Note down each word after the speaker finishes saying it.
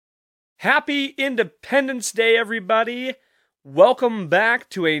Happy Independence Day, everybody. Welcome back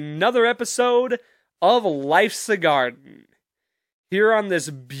to another episode of Life's a Garden. Here on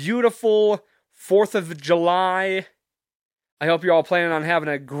this beautiful 4th of July. I hope you're all planning on having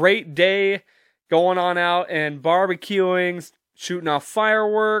a great day, going on out and barbecuing, shooting off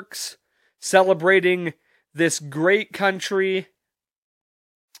fireworks, celebrating this great country.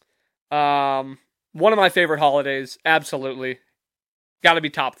 One of my favorite holidays, absolutely. Gotta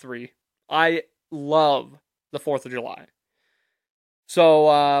be top 3. I love the 4th of July.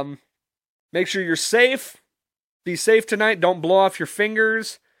 So, make sure you're safe. Be safe tonight. Don't blow off your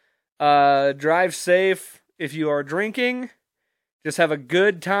fingers. Drive safe if you are drinking. Just have a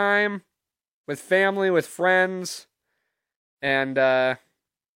good time with family, with friends. And,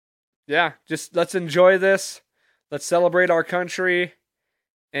 yeah, just let's enjoy this. Let's celebrate our country.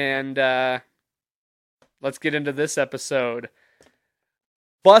 And, let's get into this episode.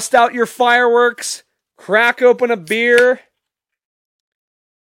 Bust out your fireworks, crack open a beer,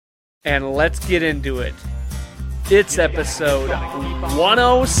 and let's get into it. It's episode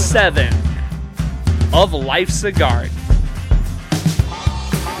 107 of Life's a Garden.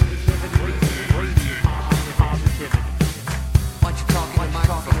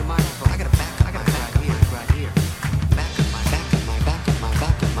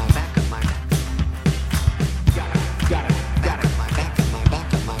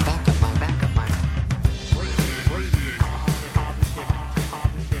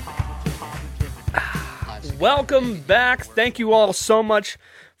 Welcome back. Thank you all so much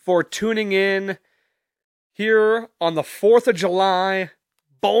for tuning in here on the 4th of July.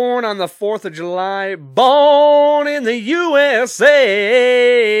 Born on the 4th of July. Born in the USA.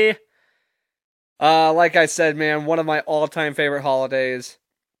 Like I said, man, one of my all-time favorite holidays.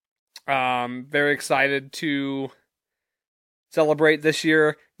 Very excited to celebrate this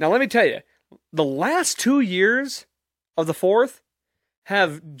year. Now, let me tell you, the last 2 years of the 4th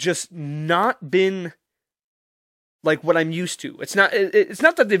have just not been like what I'm used to. It's not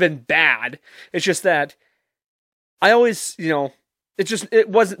that they've been bad. It's just that I always,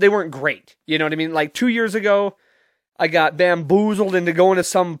 they weren't great. You know what I mean? Like 2 years ago, I got bamboozled into going to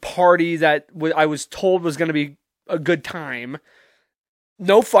some party that I was told was going to be a good time.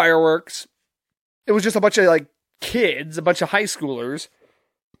 No fireworks. It was just a bunch of like kids, a bunch of high schoolers.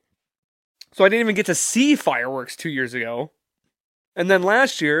 So I didn't even get to see fireworks 2 years ago. And then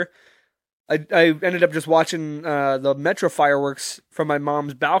last year, I ended up just watching the Metro fireworks from my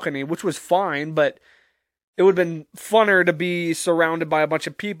mom's balcony, which was fine, but it would have been funner to be surrounded by a bunch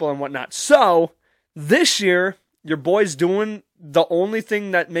of people and whatnot. So, this year, your boy's doing the only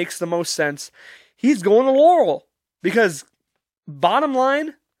thing that makes the most sense. He's going to Laurel. Because, bottom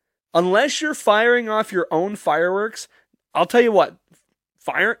line, unless you're firing off your own fireworks, I'll tell you what,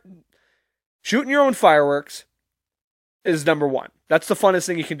 shooting your own fireworks is number one. That's the funnest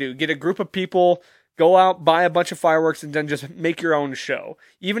thing you can do. Get a group of people, go out, buy a bunch of fireworks, and then just make your own show.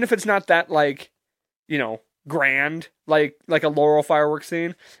 Even if it's not that, grand, like a Laurel fireworks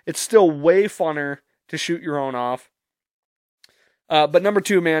scene, it's still way funner to shoot your own off. But number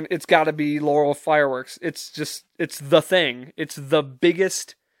 2, man, it's got to be Laurel fireworks. It's the thing. It's the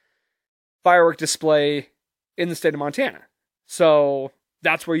biggest firework display in the state of Montana. So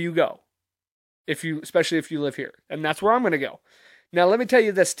that's where you go. Especially if you live here. And that's where I'm going to go. Now, let me tell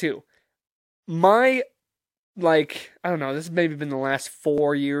you this, too. My, I don't know, this has maybe been the last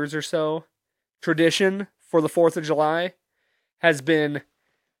 4 years or so, tradition for the 4th of July has been,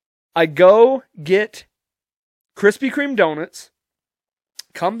 I go get Krispy Kreme donuts,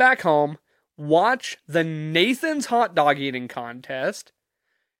 come back home, watch the Nathan's hot dog eating contest,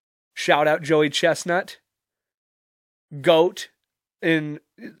 shout out Joey Chestnut, GOAT, and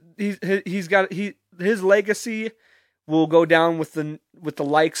his legacy will go down with the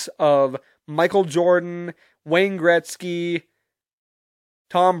likes of Michael Jordan, Wayne Gretzky,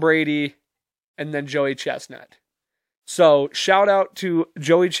 Tom Brady, and then Joey Chestnut. So shout out to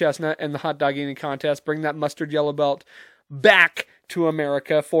Joey Chestnut and the hot dog eating contest. Bring that mustard yellow belt back to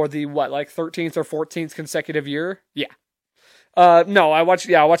America for the 13th or 14th consecutive year? Yeah. No, I watched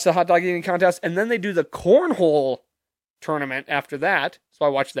the hot dog eating contest, and then they do the cornhole tournament after that. So I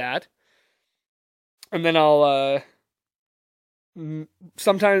watched that. And then I'll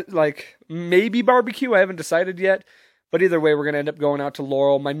sometimes maybe barbecue. I haven't decided yet. But either way, we're going to end up going out to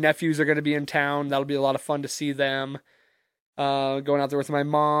Laurel. My nephews are going to be in town. That'll be a lot of fun to see them. Going out there with my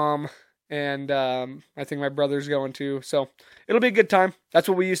mom. And I think my brother's going too. So it'll be a good time. That's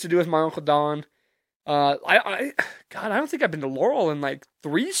what we used to do with my Uncle Don. I don't think I've been to Laurel in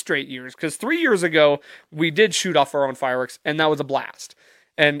 3 straight years. Because 3 years ago, we did shoot off our own fireworks. And that was a blast.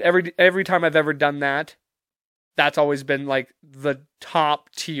 And every time I've ever done that, that's always been like the top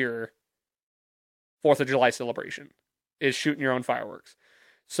tier 4th of July celebration is shooting your own fireworks.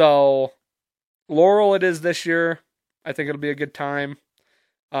 So Laurel it is this year. I think it'll be a good time.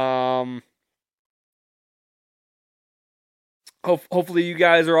 Hopefully you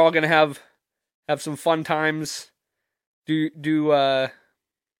guys are all gonna have some fun times. Hopefully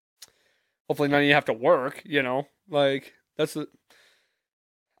none of you have to work, like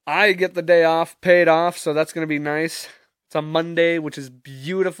I get the day off, paid off, so that's gonna be nice. It's a Monday, which is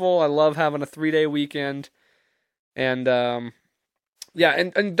beautiful. I love having a 3-day weekend. And yeah,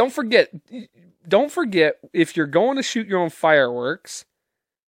 and don't forget if you're going to shoot your own fireworks,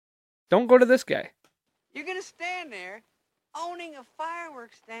 don't go to this guy. You're gonna stand there owning a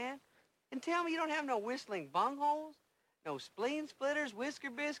fireworks stand and tell me you don't have no whistling bungholes, no spleen splitters, whisker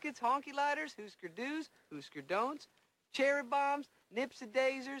biscuits, honky lighters, Husker do's, Husker don'ts, cherry bombs,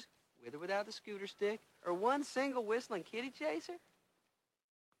 nipsy-daisers, with or without the scooter stick, or one single whistling kitty chaser?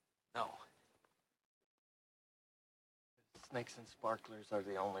 No. Snakes and sparklers are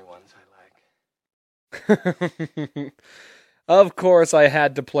the only ones I like. Of course I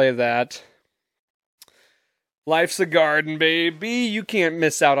had to play that. Life's a garden, baby. You can't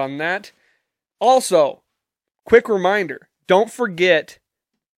miss out on that. Also, quick reminder, don't forget,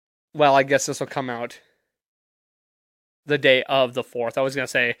 well, I guess this will come out the day of the 4th. I was going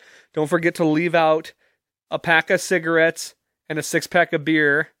to say, don't forget to leave out a pack of cigarettes and a 6-pack of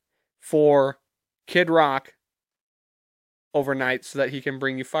beer for Kid Rock overnight so that he can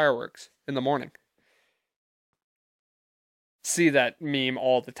bring you fireworks in the morning. See that meme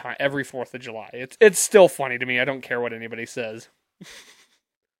all the time, every 4th of July. It's still funny to me. I don't care what anybody says.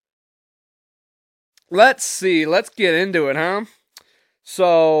 Let's see. Let's get into it, huh?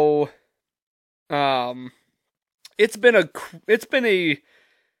 So, it's been a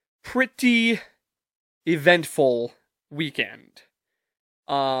pretty eventful weekend.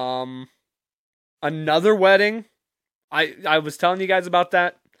 Another wedding. I was telling you guys about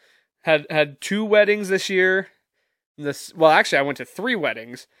that. Had 2 weddings this year. Actually, I went to 3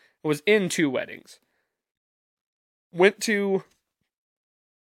 weddings. I was in 2 weddings. Went to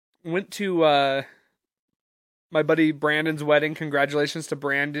my buddy Brandon's wedding. Congratulations to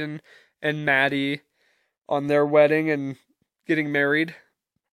Brandon and Maddie on their wedding and getting married.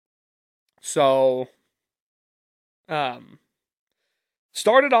 So, started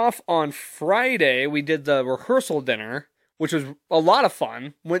off on Friday. We did the rehearsal dinner, which was a lot of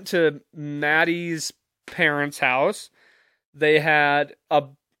fun. Went to Maddie's parents' house. They had a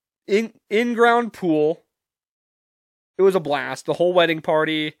in-ground pool. It was a blast. The whole wedding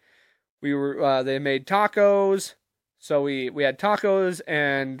party. They made tacos. So we had tacos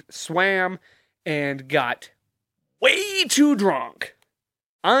and swam and got way too drunk.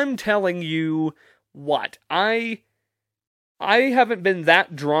 I'm telling you what. I haven't been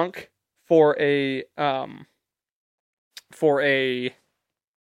that drunk for a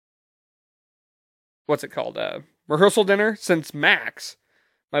what's it called? Rehearsal dinner since Max,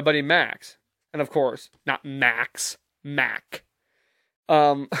 my buddy Max, and of course not Max, Mac.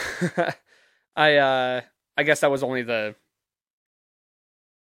 I guess that was only the.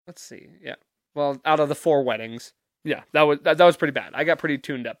 Let's see, yeah. Well, out of the 4 weddings, yeah, that was pretty bad. I got pretty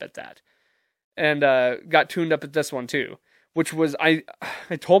tuned up at that, and got tuned up at this one too, which was I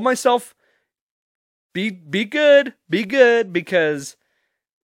told myself, be good, because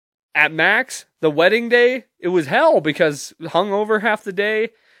at Max, the wedding day, it was hell because hungover half the day,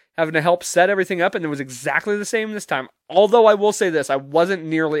 having to help set everything up, and it was exactly the same this time. Although I will say this, I wasn't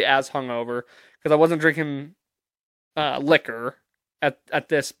nearly as hungover because I wasn't drinking liquor at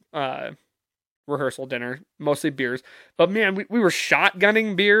this rehearsal dinner, mostly beers. But man, we were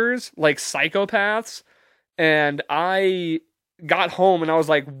shotgunning beers like psychopaths, and I got home and I was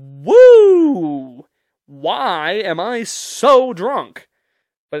like, woo! Why am I so drunk?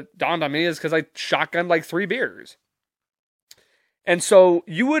 But it dawned on me is because I shotgunned like 3 beers. And so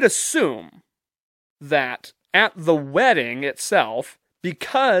you would assume that at the wedding itself,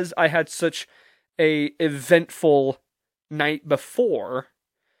 because I had such a eventful night before,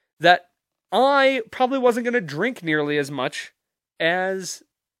 that I probably wasn't going to drink nearly as much as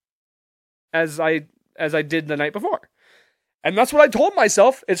I did the night before. And that's what I told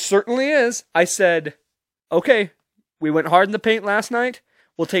myself. It certainly is. I said, okay, we went hard in the paint last night.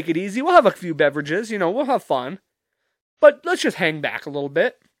 We'll take it easy. We'll have a few beverages. We'll have fun. But let's just hang back a little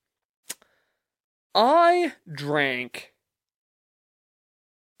bit. I drank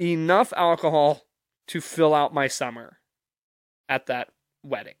enough alcohol to fill out my summer at that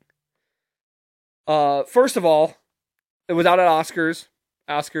wedding. First of all, it was out at Oscars.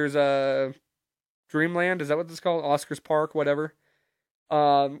 Oscar's Dreamland. Is that what it's called? Oscar's Park, whatever.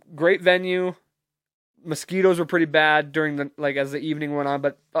 Great venue. Mosquitoes were pretty bad during as the evening went on,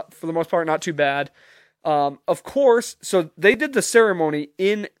 but for the most part, not too bad. Of course, so they did the ceremony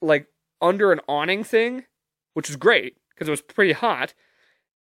in under an awning thing, which was great because it was pretty hot.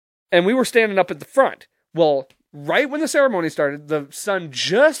 And we were standing up at the front. Well, right when the ceremony started, the sun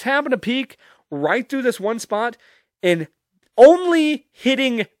just happened to peek right through this one spot and only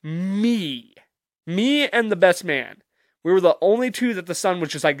hitting me and the best man. We were the only two that the sun was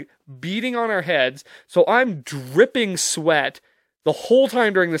just beating on our heads. So I'm dripping sweat the whole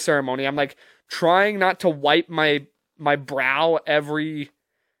time during the ceremony. I'm trying not to wipe my brow every,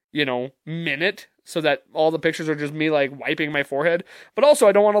 minute so that all the pictures are just me wiping my forehead. But also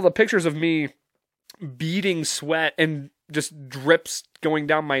I don't want all the pictures of me beating sweat and just drips going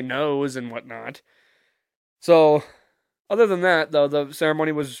down my nose and whatnot. So other than that, though, the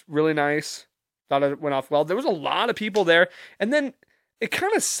ceremony was really nice. Thought it went off well. There was a lot of people there. And then it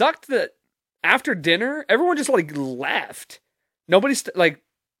kind of sucked that after dinner, everyone just left. Nobody,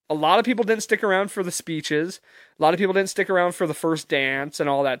 a lot of people didn't stick around for the speeches. A lot of people didn't stick around for the first dance and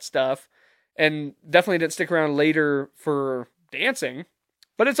all that stuff. And definitely didn't stick around later for dancing.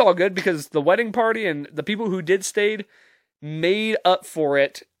 But it's all good because the wedding party and the people who did stayed made up for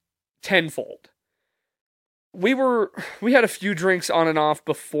it tenfold. We had a few drinks on and off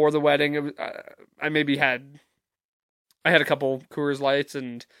before the wedding. It was, I had a couple Coors Lights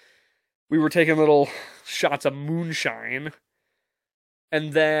and we were taking little shots of moonshine.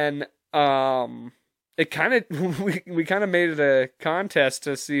 And then we kind of made it a contest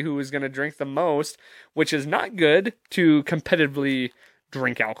to see who was going to drink the most, which is not good to competitively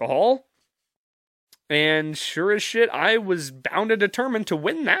drink alcohol. And sure as shit, I was bound and determined to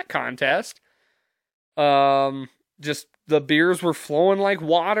win that contest. Just the beers were flowing like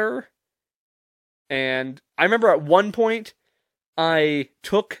water. And I remember at one point I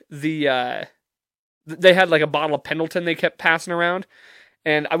took they had a bottle of Pendleton they kept passing around.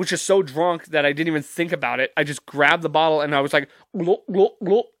 And I was just so drunk that I didn't even think about it. I just grabbed the bottle and I was like, glop, glop,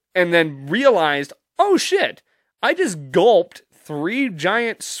 glop, and then realized, oh shit, I just gulped 3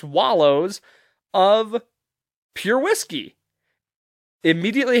 giant swallows of pure whiskey.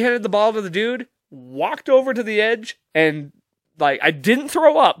 Immediately handed the bottle to the dude, walked over to the edge, and I didn't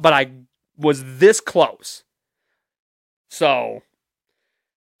throw up, but I was this close. So,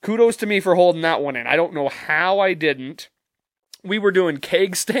 kudos to me for holding that one in. I don't know how I didn't. We were doing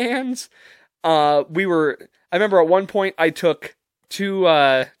keg stands. I remember at one point I took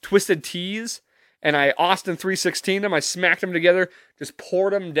 2 Twisted Teas and I Austin 316 them. I smacked them together, just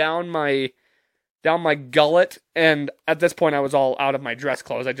poured them down my gullet. And at this point I was all out of my dress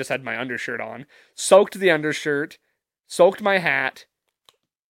clothes. I just had my undershirt on. Soaked the undershirt, soaked my hat,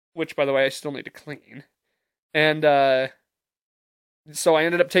 which by the way I still need to clean. And so I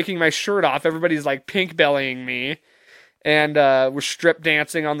ended up taking my shirt off. Everybody's pink bellying me. And we're strip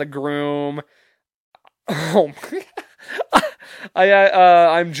dancing on the groom. Oh my!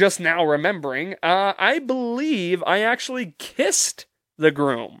 I'm just now remembering. I believe I actually kissed the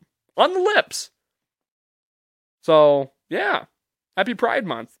groom on the lips. So yeah, happy Pride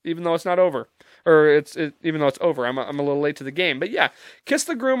Month, even though it's not over, or even though it's over. I'm a little late to the game, but yeah, kissed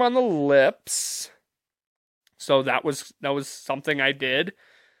the groom on the lips. So that was something I did.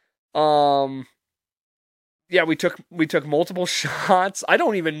 Yeah, we took multiple shots. I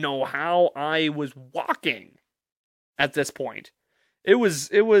don't even know how I was walking at this point. It was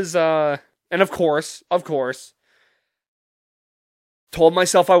and of course, told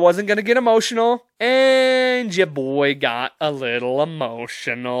myself I wasn't going to get emotional, and your boy got a little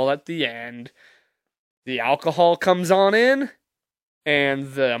emotional at the end. The alcohol comes on in,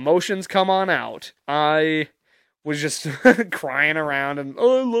 and the emotions come on out. I was just crying around and,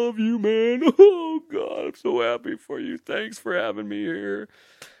 oh, I love you, man. Oh, God, I'm so happy for you. Thanks for having me here.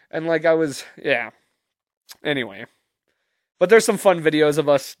 And yeah. Anyway. But there's some fun videos of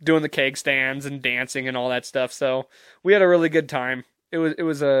us doing the keg stands and dancing and all that stuff. So we had a really good time.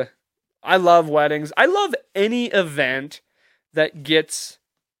 I love weddings. I love any event that gets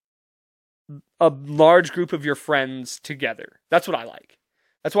a large group of your friends together. That's what I like.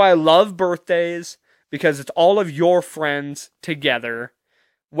 That's why I love birthdays. Because it's all of your friends together.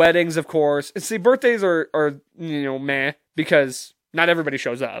 Weddings, of course. And see, birthdays are meh, because not everybody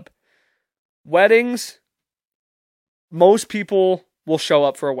shows up. Weddings, most people will show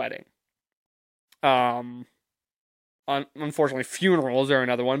up for a wedding. Unfortunately, funerals are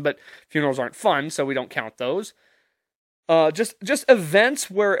another one, but funerals aren't fun, so we don't count those. Just events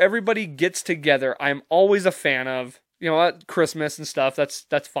where everybody gets together, I'm always a fan of. Christmas and stuff,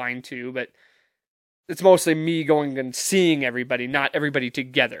 that's fine too, but it's mostly me going and seeing everybody, not everybody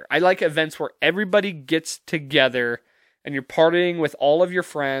together. I like events where everybody gets together and you're partying with all of your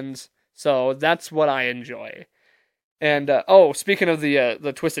friends. So that's what I enjoy. And speaking of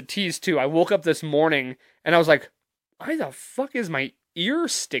the Twisted Teas too, I woke up this morning and I was like, why the fuck is my ear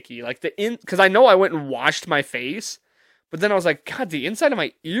sticky? Like because I know I went and washed my face, but then I was like, God, the inside of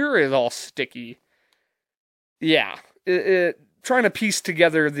my ear is all sticky. Yeah, trying to piece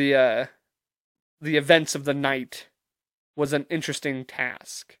together the events of the night was an interesting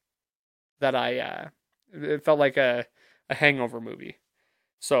task that it felt like a hangover movie.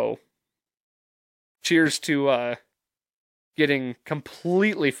 So cheers to getting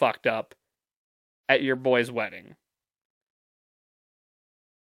completely fucked up at your boy's wedding.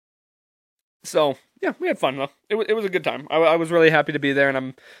 So yeah, we had fun though. It was a good time. I was really happy to be there, and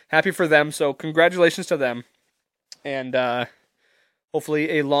I'm happy for them. So congratulations to them, and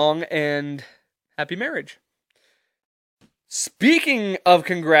hopefully a long and happy marriage. Speaking of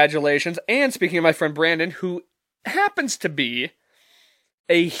congratulations, and speaking of my friend Brandon, who happens to be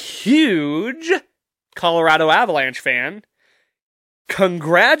a huge Colorado Avalanche fan,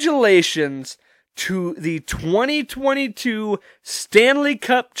 congratulations to the 2022 Stanley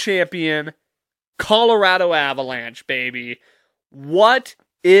Cup champion, Colorado Avalanche, baby. What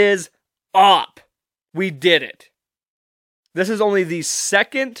is up? We did it. This is only the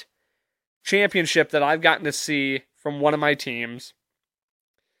second championship that I've gotten to see from one of my teams.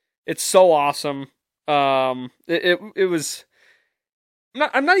 It's so awesome. It was.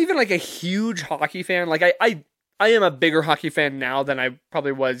 I'm not even like a huge hockey fan. Like I am a bigger hockey fan now than I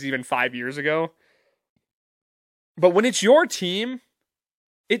probably was even 5 years ago. But when it's your team,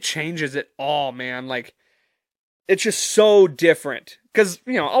 it changes it all, man. Like it's just so different. Because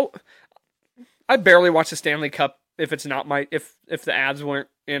I barely watch the Stanley Cup if it's not if the Avs weren't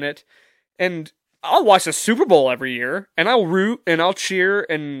in it. And I'll watch the Super Bowl every year, and I'll root, and I'll cheer,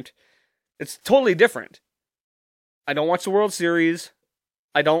 and it's totally different. I don't watch the World Series.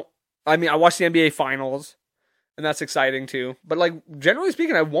 I watch the NBA Finals, and that's exciting too. But, generally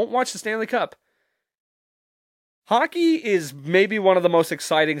speaking, I won't watch the Stanley Cup. Hockey is maybe one of the most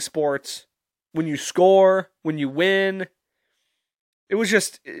exciting sports. When you score, when you win. It was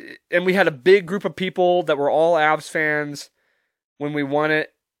just, and we had a big group of people that were all Avs fans when we won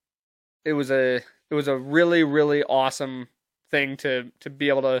it. It was a really, really awesome thing to be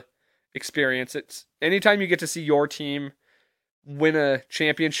able to experience. It's anytime you get to see your team win a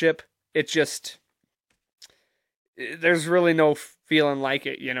championship, there's really no feeling like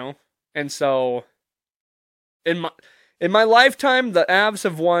it, And so in my lifetime, the Avs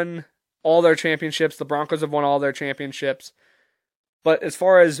have won all their championships, the Broncos have won all their championships. But as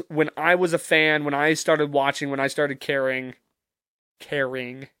far as when I was a fan, when I started watching, when I started caring,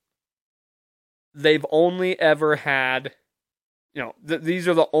 they've only ever had, these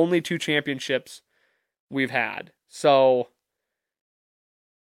are the only two championships we've had. So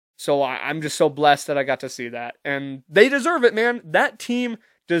I'm just so blessed that I got to see that. And they deserve it, man. That team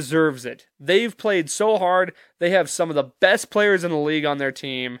deserves it. They've played so hard. They have some of the best players in the league on their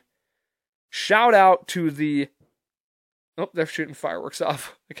team. Shout out to the... Oh, they're shooting fireworks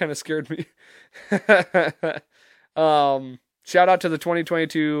off. It kind of scared me. Shout out to the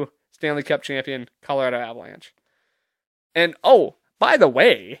 2022 Stanley Cup champion, Colorado Avalanche. And, by the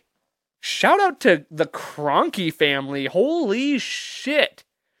way, shout out to the Kroenke family. Holy shit.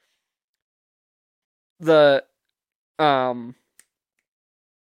 The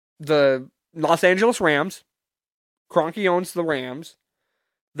Los Angeles Rams. Kroenke owns the Rams.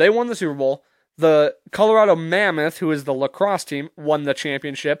 They won the Super Bowl. The Colorado Mammoth, who is the lacrosse team, won the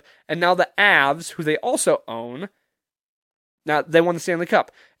championship. And now the Avs, who they also own, now they won the Stanley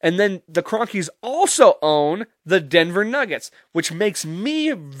Cup. And then the Kroenkes also own the Denver Nuggets, which makes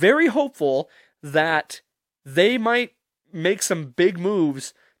me very hopeful that they might make some big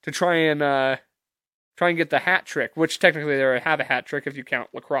moves to try and get the hat trick, which technically they already have a hat trick if you count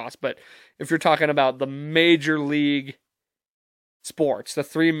lacrosse. But if you're talking about the major league sports, the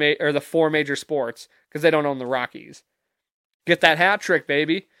four major sports, because they don't own the Rockies, get that hat trick,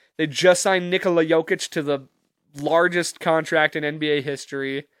 baby. They just signed Nikola Jokic to the largest contract in NBA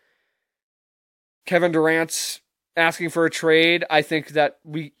history. Kevin Durant's asking for a trade. I think that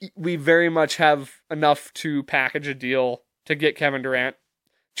we very much have enough to package a deal to get Kevin Durant.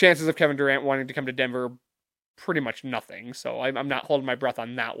 Chances of Kevin Durant wanting to come to Denver are pretty much nothing, so I'm not holding my breath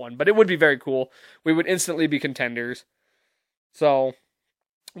on that one. But it would be very cool. We would instantly be contenders. So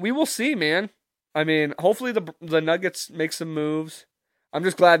we will see, man. I mean, hopefully the Nuggets make some moves. I'm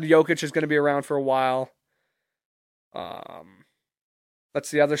just glad Jokic is going to be around for a while. Let's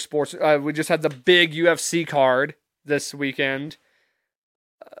see other sports. We just had the big UFC card this weekend.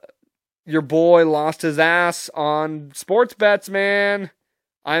 Your boy lost his ass on sports bets, man.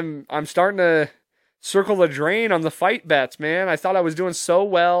 I'm starting to circle the drain on the fight bets, man. I thought I was doing so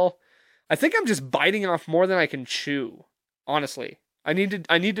well. I think I'm just biting off more than I can chew. Honestly, I need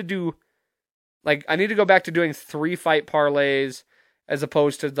to do, like, I need to go back to doing 3 fight parlays as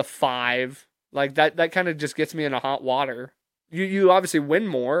opposed to the 5. Like that kind of just gets me in a hot water. You obviously win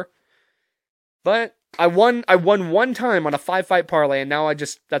more, but I won one time on a 5 fight parlay, and now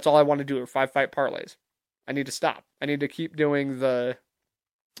that's all I want to do are 5 fight parlays. I need to stop. I need to keep doing the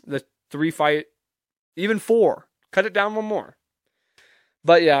 3 fight, even 4. Cut it down one more.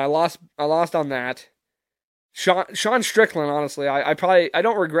 But yeah, I lost on that. Sean Strickland, honestly, I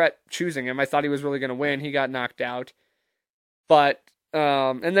don't regret choosing him. I thought he was really going to win. He got knocked out. But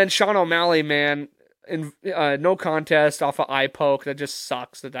and then Sean O'Malley, man, in no contest off of eye poke. That just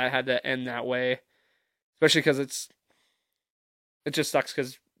sucks that had to end that way. Especially because it just sucks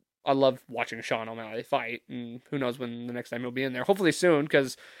because I love watching Sean O'Malley fight, and who knows when the next time he'll be in there. Hopefully soon,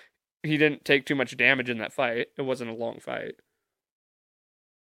 because he didn't take too much damage in that fight. It wasn't a long fight.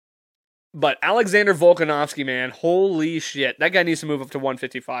 But Alexander Volkanovski, man, holy shit. That guy needs to move up to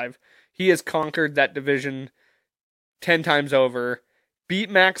 155. He has conquered that division 10 times over. Beat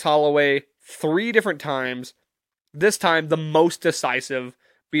Max Holloway 3 different times. This time, the most decisive.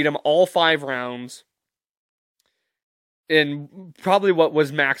 Beat him all 5 rounds. In probably what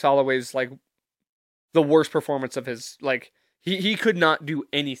was Max Holloway's, like, the worst performance of his, like, he could not do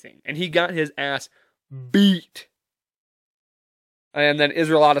anything. And he got his ass beat. And then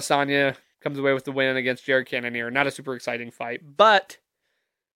Israel Adesanya comes away with the win against Jared Cannonier. Not a super exciting fight, but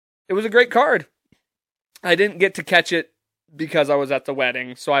it was a great card. I didn't get to catch it because I was at the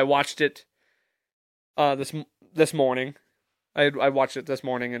wedding, so I watched it this morning. I watched it this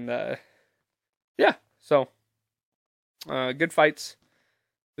morning, and yeah, so good fights.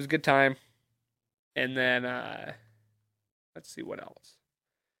 It was a good time. And then let's see what else.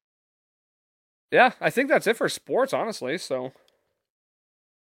 Yeah, I think that's it for sports, honestly, so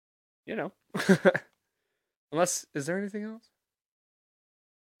you know. Unless, is there anything else?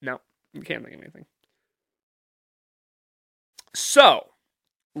 No, you can't think of anything. So,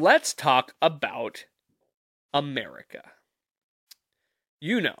 let's talk about America.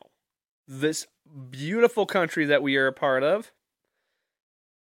 You know, this beautiful country that we are a part of.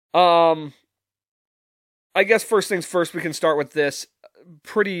 I guess first things first, we can start with this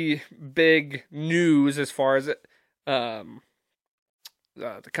pretty big news as far as the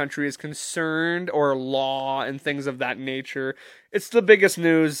country is concerned, or law and things of that nature. It's the biggest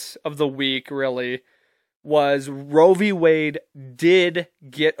news of the week, really, was Roe v. Wade did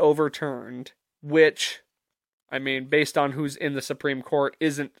get overturned, which, I mean, based on who's in the Supreme Court,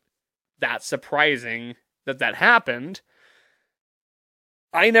 isn't that surprising that happened.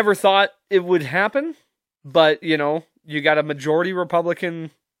 I never thought it would happen, but, you know, you got a majority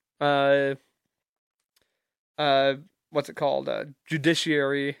Republican, what's it called?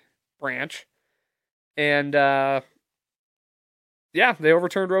 Judiciary branch. And, yeah, they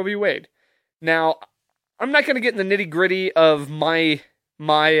overturned Roe v. Wade. Now, I'm not going to get in the nitty gritty of my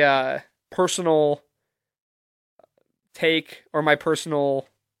personal take or my personal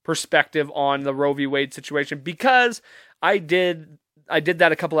perspective on the Roe v. Wade situation, because I did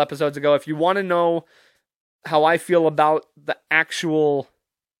that a couple episodes ago. If you want to know how I feel about the actual,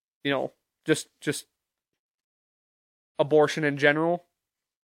 you know, just abortion in general,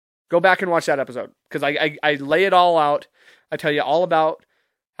 go back and watch that episode, because I lay it all out. I tell you all about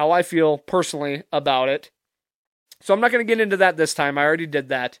how I feel personally about it. So I'm not going to get into that this time. I already did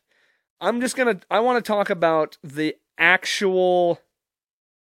that. I want to talk about the actual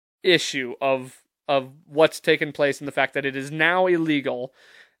issue of what's taken place and the fact that it is now illegal.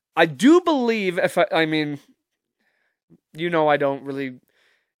 I do believe, I mean, you know, I don't really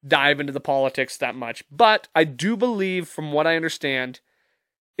dive into the politics that much, but I do believe, from what I understand,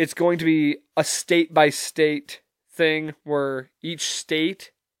 it's going to be a state-by-state thing where each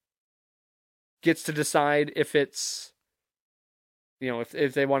state gets to decide if it's, you know,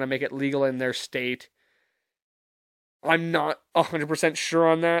 if they want to make it legal in their state. I'm not 100% sure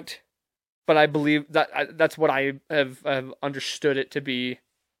on that, but I believe that's what I have understood it to be.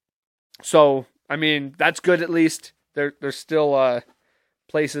 So, I mean, that's good at least. There's still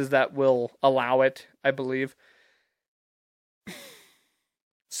places that will allow it, I believe.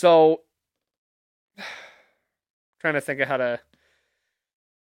 So, trying to think of how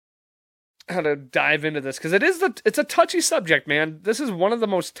to dive into this, because it's a touchy subject, man. This is one of the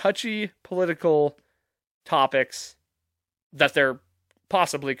most touchy political topics that there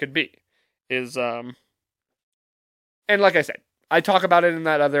possibly could be. And like I said, I talk about it in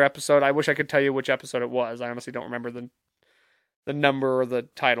that other episode. I wish I could tell you which episode it was. I honestly don't remember the number or the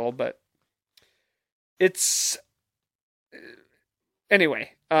title, but it's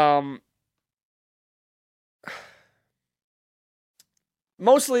anyway.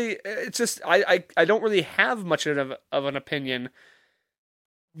 Mostly, it's just I don't really have much of an opinion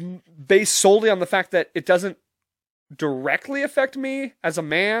based solely on the fact that it doesn't directly affect me as a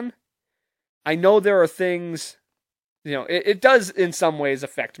man. I know there are things, it does in some ways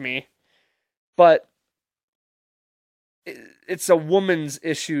affect me, but it's a woman's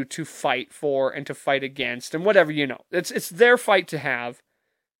issue to fight for and to fight against and whatever, it's their fight to have.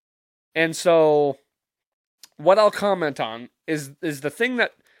 And so what I'll comment on is the thing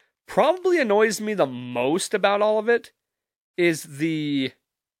that probably annoys me the most about all of it is the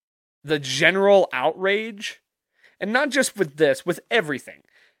general outrage. And not just with this, with everything.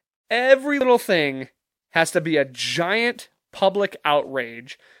 Every little thing has to be a giant public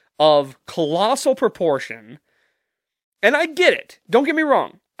outrage of colossal proportion. And I get it. Don't get me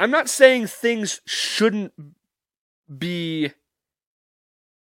wrong. I'm not saying things shouldn't be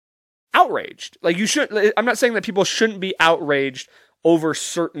outraged. Like I'm not saying that people shouldn't be outraged over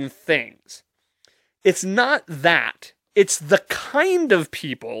certain things. It's not that. It's the kind of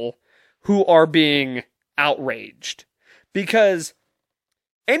people who are being outraged. Because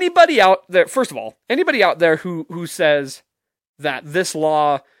anybody out there, first of all, anybody out there who says that this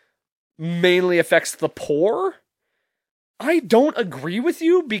law mainly affects the poor, I don't agree with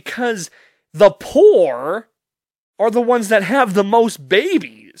you, because the poor are the ones that have the most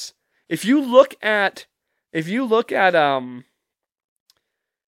babies. If you look at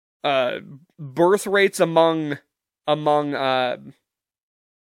birth rates among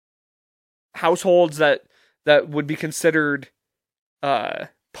households that would be considered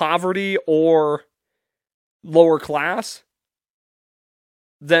poverty or lower class,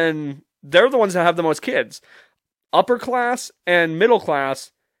 then they're the ones that have the most kids. Upper class and middle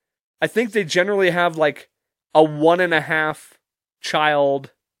class, I think they generally have like a 1.5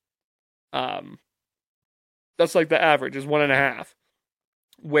 child. That's like the average is 1.5,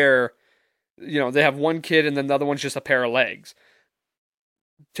 where they have one kid and then the other one's just a pair of legs.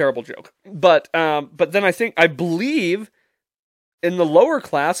 Terrible joke. But then I believe in the lower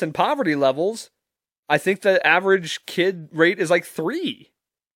class and poverty levels, I think the average kid rate is like 3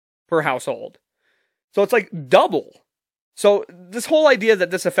 per household. So it's like double. So this whole idea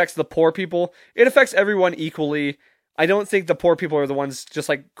that this affects the poor people, it affects everyone equally. I don't think the poor people are the ones just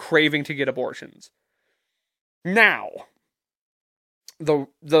like craving to get abortions. Now,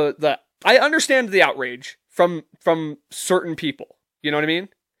 I understand the outrage from certain people. You know what I mean?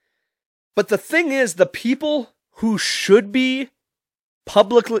 But the thing is, the people who should be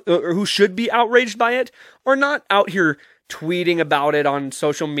publicly, or who should be outraged by it, are not out here tweeting about it on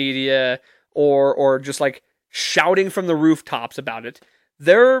social media or just like shouting from the rooftops about it.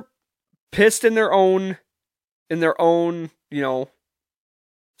 They're pissed in their own,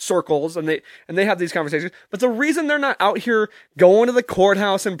 circles, and they have these conversations. But the reason they're not out here going to the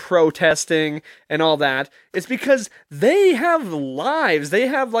courthouse and protesting and all that is because they have lives. They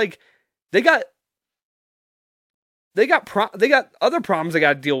have they got other problems they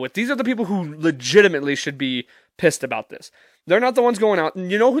got to deal with. These are the people who legitimately should be pissed about this. They're not the ones going out.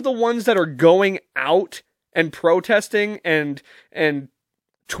 And you know who the ones that are going out and protesting and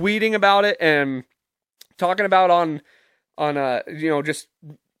tweeting about it and talking about on just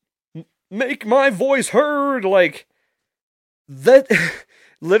make my voice heard, like that.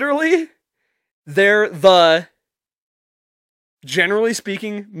 Literally, they're the, generally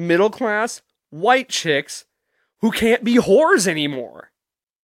speaking, middle class white chicks who can't be whores anymore.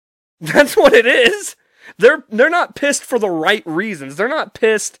 That's what it is. They're not pissed for the right reasons. They're not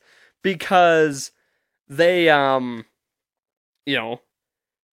pissed because they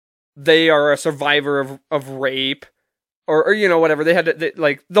they are a survivor of rape or whatever. They had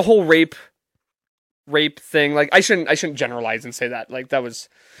like the whole rape thing. Like I shouldn't generalize and say that. Like that's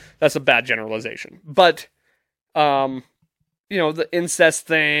a bad generalization. But the incest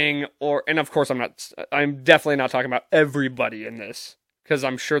thing, and of course I'm definitely not talking about everybody in this, because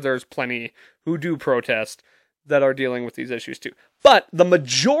I'm sure there's plenty who do protest that are dealing with these issues too. But the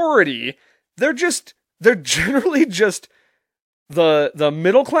majority, they're generally just the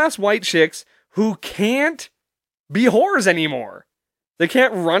middle class white chicks who can't be whores anymore. They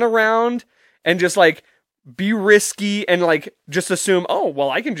can't run around and just like be risky and like just assume, oh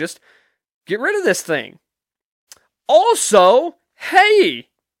well, I can just get rid of this thing. Also, hey,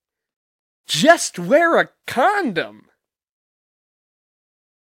 just wear a condom.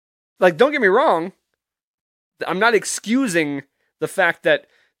 like, don't get me wrong. I'm not excusing the fact that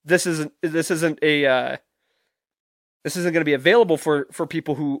this isn't going to be available for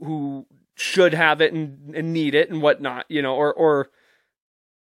people who should have it and need it and whatnot, you know, or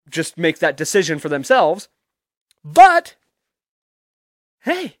just make that decision for themselves. But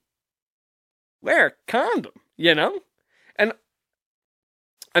hey, wear a condom, you know? And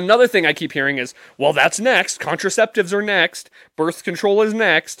another thing I keep hearing is, well, that's next. Contraceptives are next. Birth control is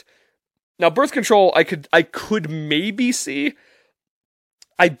next. Now, birth control, I could maybe see.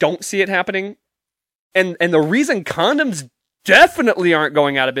 I don't see it happening. And the reason condoms definitely aren't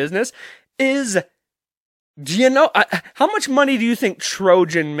going out of business is, do you know, how much money do you think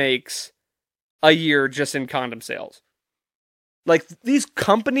Trojan makes a year just in condom sales? Like, these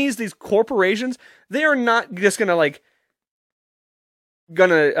companies, these corporations, they are not just gonna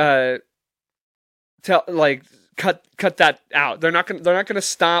cut that out. They're not gonna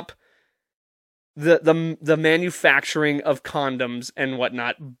stop the manufacturing of condoms and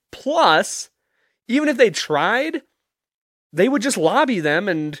whatnot. Plus, even if they tried, they would just lobby them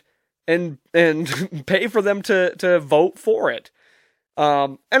and pay for them to vote for it.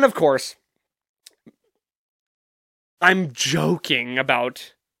 And of course, I'm joking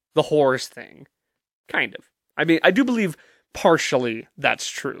about the whores thing. Kind of. I mean, I do believe partially that's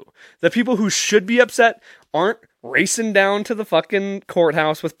true. The people who should be upset aren't racing down to the fucking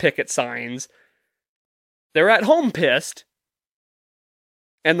courthouse with picket signs. They're at home pissed.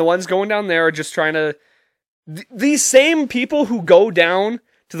 And the ones going down there are just trying to... These same people who go down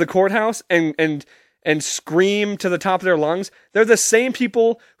to the courthouse and scream to the top of their lungs, they're the same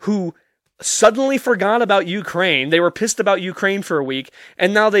people who suddenly forgot about Ukraine. They were pissed about Ukraine for a week,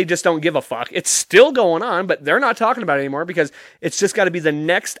 and now they just don't give a fuck. It's still going on, but they're not talking about it anymore because it's just got to be the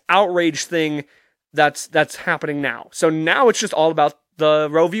next outrage thing that's happening now. So now it's just all about the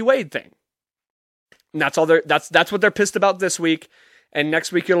Roe v. Wade thing. And that's all that's what they're pissed about this week, and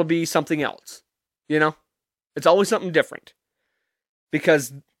next week it'll be something else. You know? It's always something different.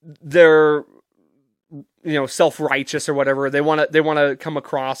 Because they're, you know, self-righteous or whatever. They want to come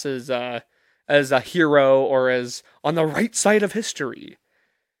across as a hero or as on the right side of history.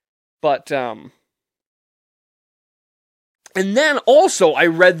 But and then also I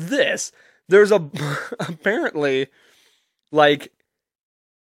read this. There's apparently like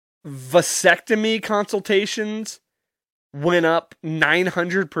vasectomy consultations went up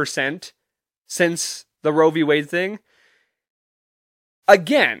 900% since the Roe v. Wade thing.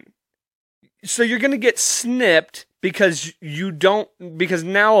 Again, so you're going to get snipped because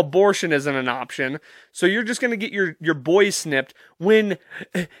now abortion isn't an option. So you're just going to get your boy snipped when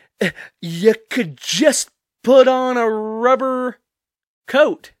you could just put on a rubber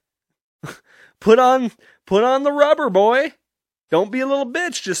coat. Put on the rubber, boy. Don't be a little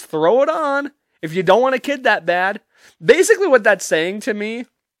bitch. Just throw it on. If you don't want a kid that bad. Basically what that's saying to me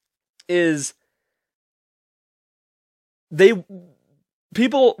is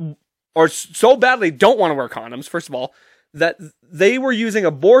people or so badly don't want to wear condoms, first of all, that they were using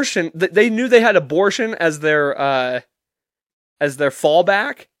abortion, that they knew they had abortion as their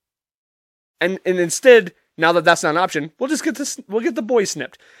fallback. And instead, now that that's not an option, we'll get the boy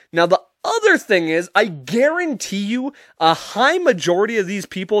snipped. Now, the other thing is, I guarantee you a high majority of these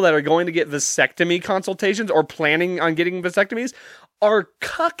people that are going to get vasectomy consultations or planning on getting vasectomies are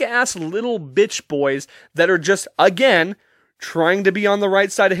cuck-ass little bitch boys that are just, again, trying to be on the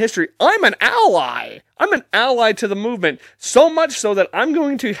right side of history. I'm an ally. I'm an ally to the movement. So much so that I'm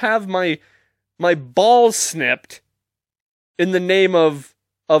going to have my balls snipped in the name of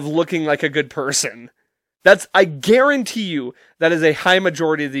looking like a good person. I guarantee you that is a high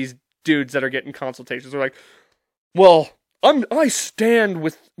majority of these dudes that are getting consultations. They're like, well, I stand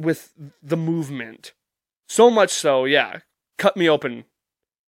with the movement. So much so, yeah. Cut me open.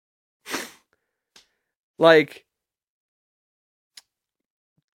 Like,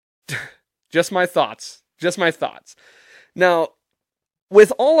 just my thoughts. Just my thoughts. Now,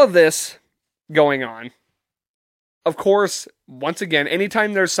 with all of this going on, of course, once again,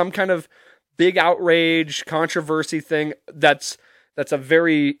 anytime there's some kind of big outrage, controversy thing, that's a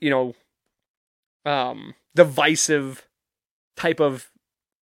very, divisive type of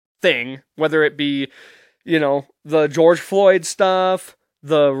thing, whether it be, the George Floyd stuff,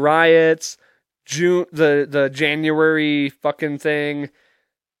 the riots, the January fucking thing,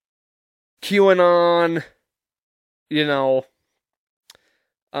 QAnon,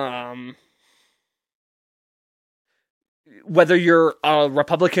 whether you're a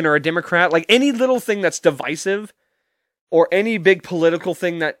Republican or a Democrat, like any little thing that's divisive, or any big political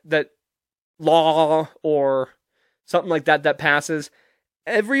thing that law or something like that passes,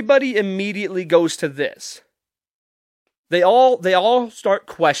 everybody immediately goes to this. They all start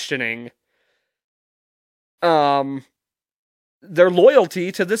questioning their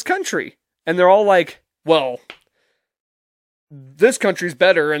loyalty to this country. And they're all like, well, this country's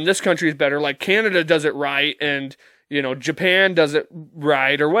better and this country's better. Like Canada does it right and, Japan does it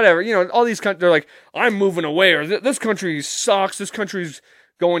right or whatever. All these countries, they're like, I'm moving away or this country sucks. This country's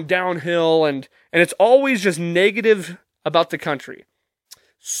going downhill. And it's always just negative about the country.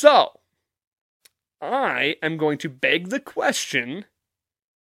 So, I am going to beg the question,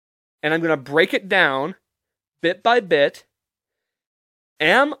 and I'm going to break it down bit by bit.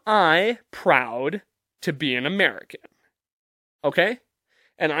 Am I proud to be an American? Okay?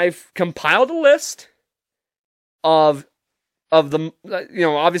 And I've compiled a list of the,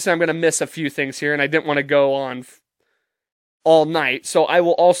 obviously I'm going to miss a few things here, and I didn't want to go on all night, so I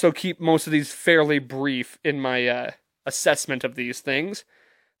will also keep most of these fairly brief in my assessment of these things.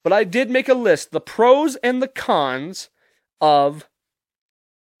 But I did make a list, the pros and the cons of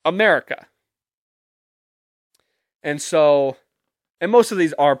America. And so, and most of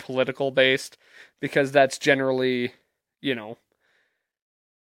these are political based, because that's generally,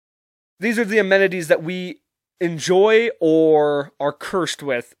 these are the amenities that we enjoy or are cursed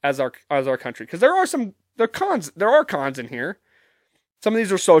with as our country. Because there are cons in here. Some of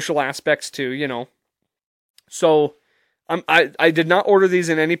these are social aspects too, So, I did not order these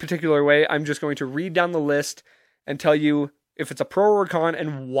in any particular way. I'm just going to read down the list and tell you if it's a pro or a con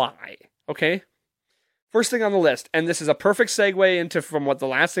and why. Okay? First thing on the list, and this is a perfect segue into from what the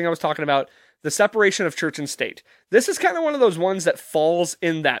last thing I was talking about, the separation of church and state. This is kind of one of those ones that falls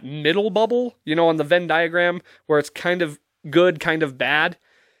in that middle bubble, on the Venn diagram, where it's kind of good, kind of bad.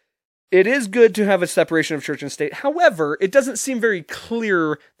 It is good to have a separation of church and state. However, it doesn't seem very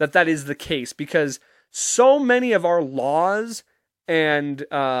clear that that is the case, because so many of our laws and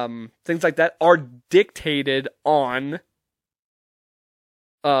things like that are dictated on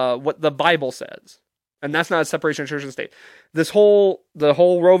what the Bible says. And that's not a separation of church and state. The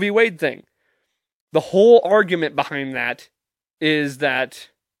whole Roe v. Wade thing, the whole argument behind that is that,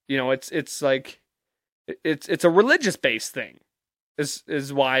 it's like, it's a religious based thing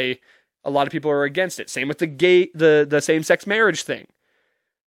is why a lot of people are against it. Same with the same-sex marriage thing.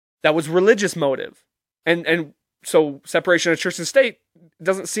 That was religious motive. And so separation of church and state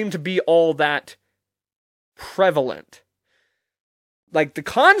doesn't seem to be all that prevalent. Like the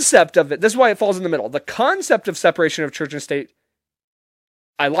concept of it, this is why it falls in the middle. The concept of separation of church and state,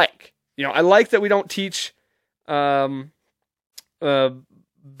 I like. I like that we don't teach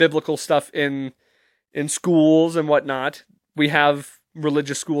biblical stuff in schools and whatnot. We have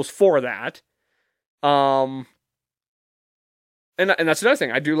religious schools for that. And that's another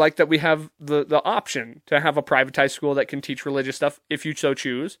thing. I do like that we have the option to have a privatized school that can teach religious stuff if you so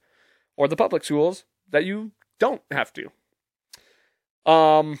choose, or the public schools that you don't have to.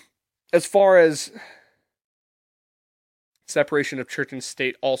 As far as separation of church and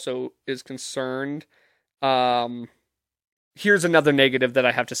state also is concerned, here's another negative that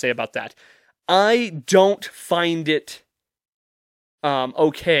I have to say about that. I don't find it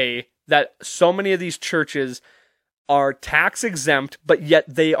okay that so many of these churches are tax exempt, but yet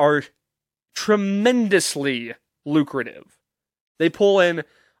they are tremendously lucrative. They pull in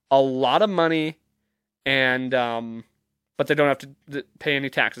a lot of money, and but they don't have to pay any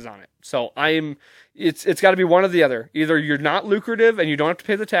taxes on it. So it's got to be one or the other. Either you're not lucrative and you don't have to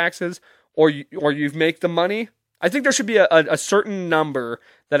pay the taxes, or you make the money. I think there should be a certain number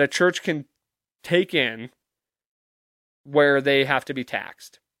that a church can take in where they have to be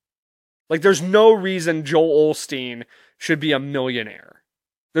taxed. Like, there's no reason Joel Osteen should be a millionaire.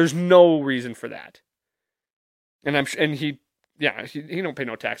 There's no reason for that. And he don't pay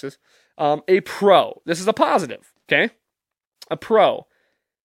no taxes. A pro. This is a positive, okay? A pro.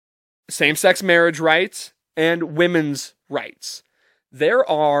 Same-sex marriage rights and women's rights. There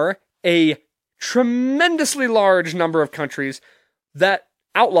are a tremendously large number of countries that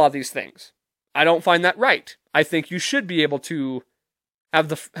outlaw these things. I don't find that right. I think you should be able to have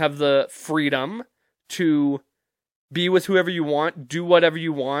the freedom to be with whoever you want, do whatever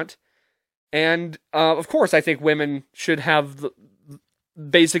you want, and of course, I think women should have the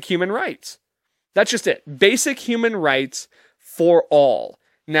basic human rights. That's just it. Basic human rights for all.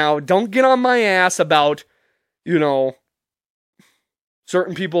 Now, don't get on my ass about, certain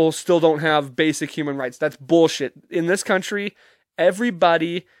people still don't have basic human rights. That's bullshit. In this country,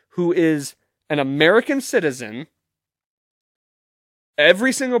 everybody who is an American citizen,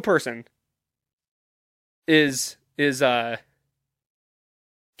 every single person is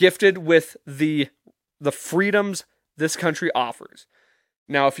gifted with the freedoms this country offers.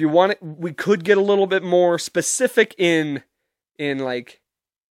 Now, if you want it, we could get a little bit more specific in like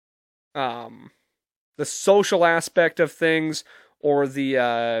the social aspect of things, or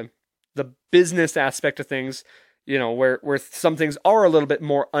the business aspect of things, you know, where some things are a little bit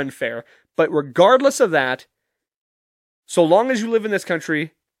more unfair. But regardless of that, so long as you live in this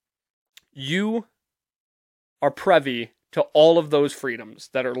country, you are privy to all of those freedoms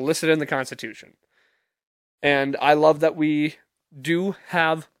that are listed in the Constitution. And I love that we do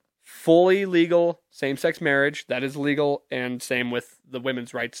have fully legal same-sex marriage. That is legal, and same with the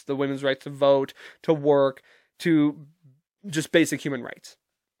women's rights. The women's right to vote, to work, to just basic human rights.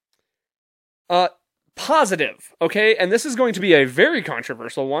 Positive, okay? And this is going to be a very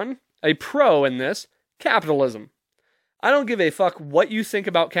controversial one. A pro in this, capitalism. I don't give a fuck what you think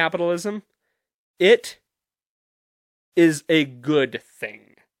about capitalism. It is a good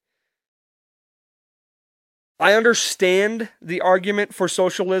thing. I understand the argument for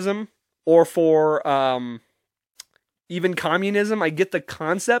socialism or for even communism. I get the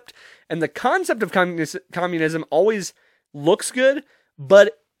concept, and the concept of communism always looks good,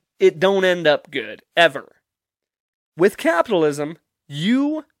 but it don't end up good, ever. With capitalism,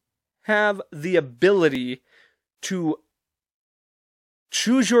 you have the ability to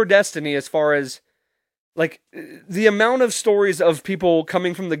choose your destiny, as far as like the amount of stories of people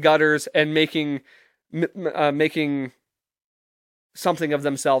coming from the gutters and making something of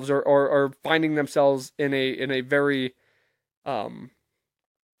themselves, or finding themselves in a very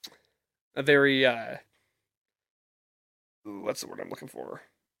what's the word I'm looking for?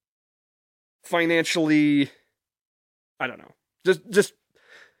 Financially, I don't know. Just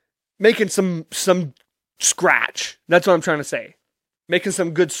making some scratch. That's what I'm trying to say. Making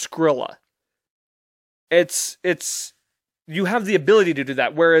some good Skrilla. It's you have the ability to do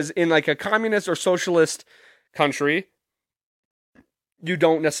that, whereas in like a communist or socialist country, you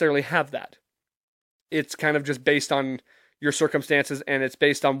don't necessarily have that. It's kind of just based on your circumstances, and it's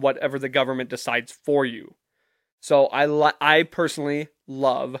based on whatever the government decides for you. So I personally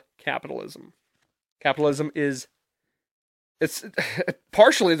love capitalism. Capitalism it's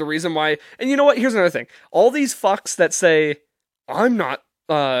partially the reason why. And you know what? Here's another thing. All these fucks that say, I'm not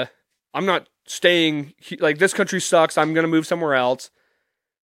staying, like, this country sucks, I'm going to move somewhere else.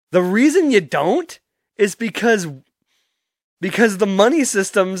 The reason you don't is because the money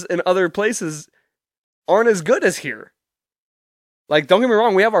systems in other places aren't as good as here. Like, don't get me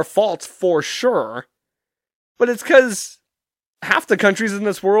wrong, we have our faults for sure, but it's because half the countries in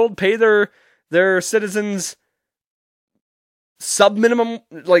this world pay their citizens sub-minimum,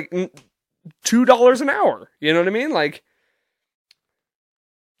 like, $2 an hour. You know what I mean? Like,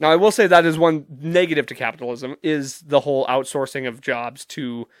 now I will say that is one negative to capitalism, is the whole outsourcing of jobs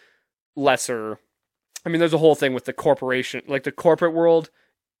to lesser. I mean, there's a whole thing with the corporation, like the corporate world.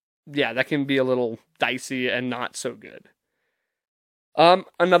 Yeah, that can be a little dicey and not so good.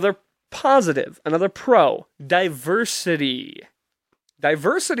 Another positive, another pro, diversity.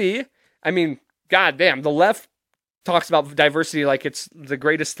 Diversity, I mean, goddamn, the left talks about diversity like it's the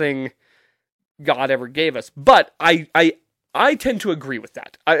greatest thing God ever gave us. But I tend to agree with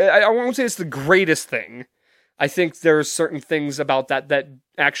that. I won't say it's the greatest thing. I think there's certain things about that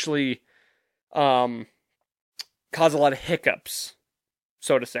actually cause a lot of hiccups,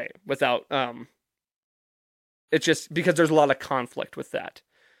 so to say, without it's just because there's a lot of conflict with that.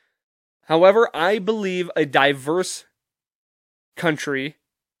 However, I believe a diverse country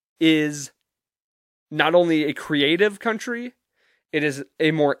is not only a creative country, it is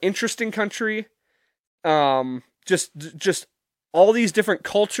a more interesting country. Just all these different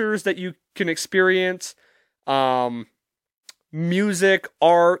cultures that you can experience, music,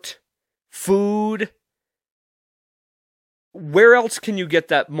 art, food. Where else can you get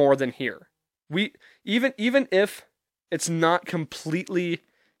that more than here? Even if it's not completely,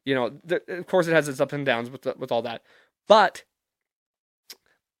 you know, of course it has its ups and downs with all that, but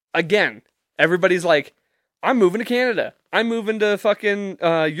again, everybody's like, I'm moving to Canada, I'm moving to fucking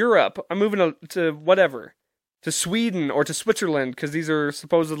Europe, I'm moving to whatever, to Sweden or to Switzerland, because these are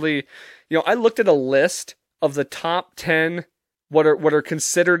supposedly, you know, I looked at a list of the top 10 what are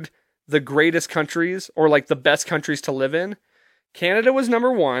considered the greatest countries, or like the best countries to live in. Canada was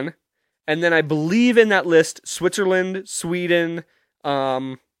number 1, and then I believe in that list Switzerland, Sweden,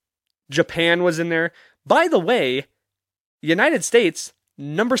 Japan was in there. By the way, United States,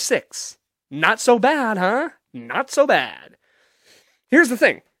 number 6. Not so bad, huh? Not so bad. Here's the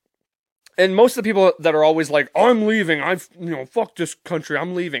thing. And most of the people that are always like, I'm leaving, fuck this country,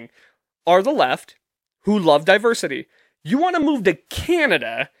 I'm leaving, are the left, who love diversity. You want to move to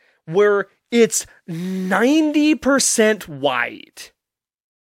Canada, where it's 90% white.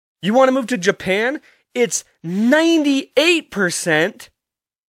 You want to move to Japan? It's 98%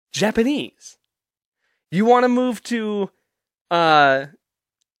 Japanese. You want to move to,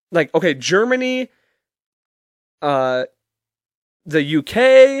 Germany, the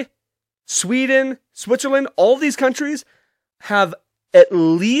UK, Sweden, Switzerland, all these countries have at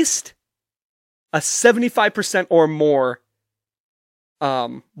least a 75% or more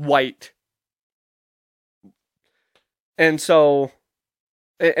white. And so,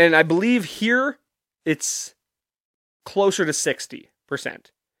 and I believe here it's closer to 60%.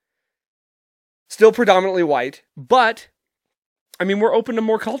 Still predominantly white, but I mean, we're open to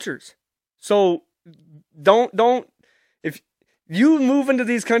more cultures. So if you move into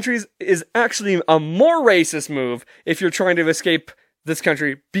these countries is actually a more racist move if you're trying to escape this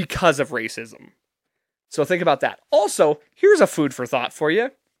country because of racism. So think about that. Also, here's a food for thought for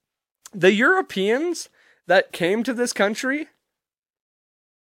you. The Europeans that came to this country,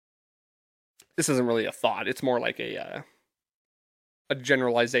 this isn't really a thought. It's more like a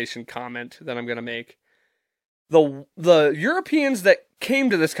generalization comment that I'm going to make. The Europeans that came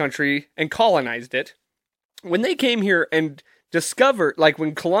to this country and colonized it, when they came here and discovered, like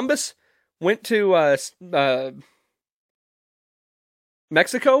when Columbus went to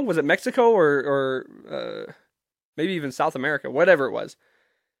Mexico, was it Mexico or maybe even South America, whatever it was.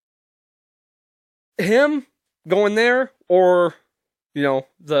 Him going there, or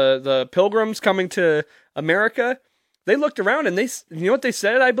the Pilgrims coming to America, they looked around and you know what they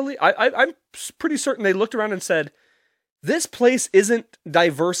said? I believe I'm pretty certain they looked around and said, "This place isn't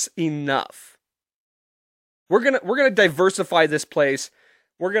diverse enough. We're gonna diversify this place.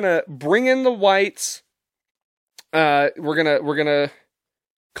 We're gonna bring in the whites. We're gonna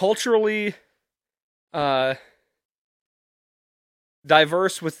culturally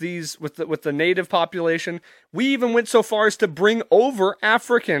diverse with the native population. We even went so far as to bring over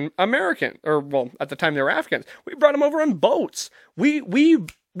African American, or well, at the time they were Africans. We brought them over on boats. The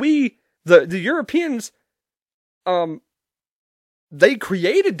Europeans, they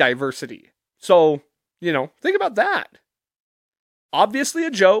created diversity. So, think about that. Obviously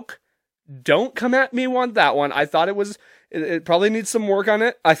a joke. Don't come at me on that one. I thought it probably needs some work on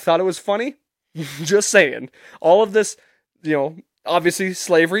it. I thought it was funny. Just saying. All of this, obviously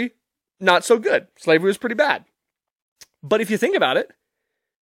slavery, not so good. Slavery was pretty bad. But if you think about it,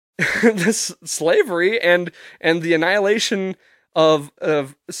 this slavery and the annihilation of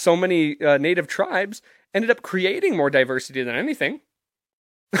so many native tribes ended up creating more diversity than anything.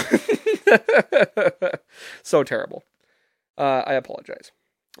 So terrible. I apologize.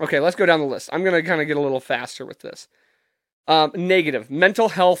 Okay, let's go down the list. I'm going to kind of get a little faster with this. Negative, mental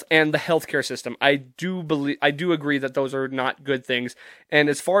health and the healthcare system. I do agree that those are not good things. And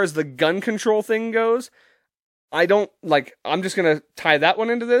as far as the gun control thing goes, I'm just going to tie that one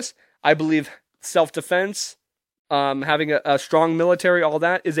into this. I believe self-defense, having a strong military, all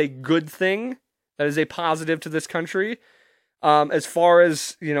that is a good thing. That is a positive to this country. As far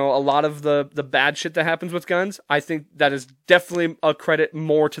as, a lot of the bad shit that happens with guns, I think that is definitely a credit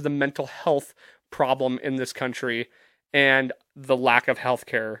more to the mental health problem in this country and the lack of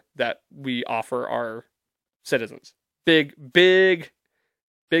healthcare that we offer our citizens. Big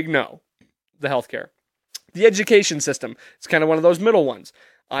no. The healthcare. The education system. It's kind of one of those middle ones.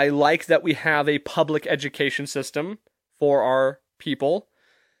 I like that we have a public education system for our people.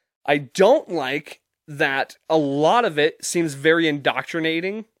 I don't like that a lot of it seems very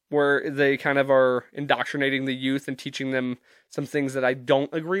indoctrinating, where they kind of are indoctrinating the youth and teaching them some things that I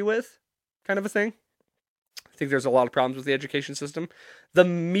don't agree with, kind of a thing. I think there's a lot of problems with the education system. The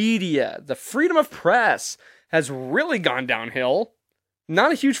media, the freedom of press has really gone downhill.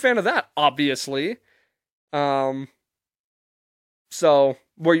 Not a huge fan of that, obviously. So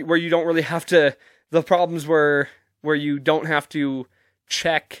where you don't really have to, the problems where you don't have to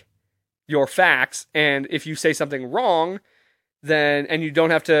check your facts, and if you say something wrong, then, and you don't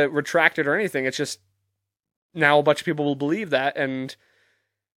have to retract it or anything, it's just now a bunch of people will believe that, and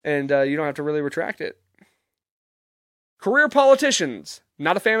you don't have to really retract it. Career politicians,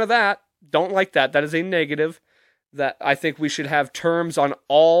 not a fan of that. Don't like that. That is a negative. That I think we should have terms on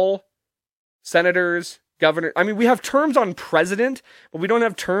all senators, governor. I mean, we have terms on president, but we don't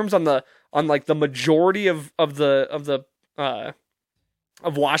have terms on the majority of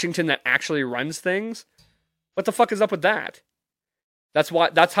Washington that actually runs things. What the fuck is up with that?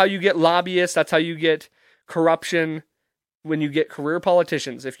 That's how you get lobbyists. That's how you get corruption, when you get career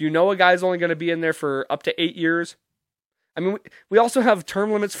politicians. If you know a guy's only going to be in there for up to 8 years. I mean, we also have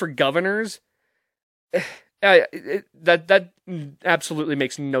term limits for governors. That absolutely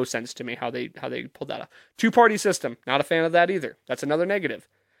makes no sense to me how they pulled that off. Two-party system, not a fan of that either. That's another negative.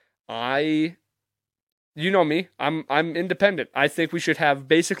 You know me, I'm independent. I think we should have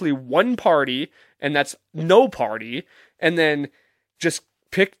basically one party, and that's no party, and then just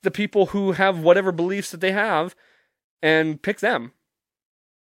pick the people who have whatever beliefs that they have and pick them.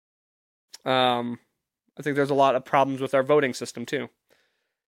 I think there's a lot of problems with our voting system too.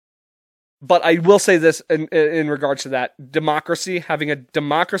 But I will say this in regards to that. Democracy, having a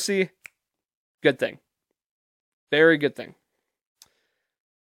democracy, good thing. Very good thing.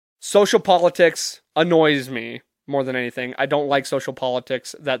 Social politics annoys me more than anything. I don't like social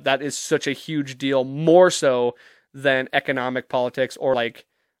politics. That is such a huge deal, more so than economic politics or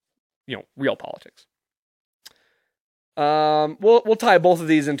real politics. We'll tie both of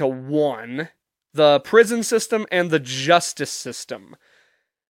these into one: the prison system and the justice system.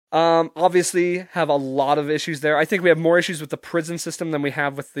 Obviously have a lot of issues there. I think we have more issues with the prison system than we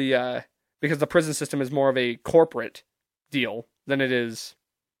have with the because the prison system is more of a corporate deal than it is,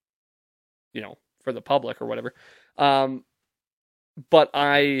 for the public or whatever. But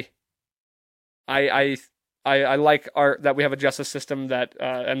I like that we have a justice system that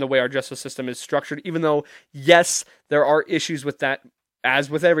and the way our justice system is structured. Even though, yes, there are issues with that, as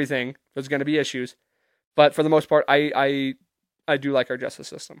with everything, there's going to be issues. But for the most part, I do like our justice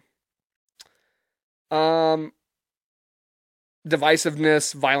system.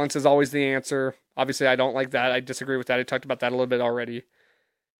 Divisiveness, violence is always the answer. Obviously, I don't like that. I disagree with that. I talked about that a little bit already.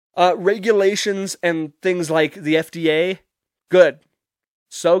 Regulations and things like the FDA, good.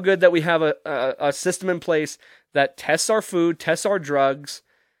 So good that we have a system in place that tests our food, tests our drugs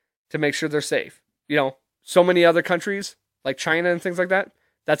to make sure they're safe. So many other countries, like China and things like that,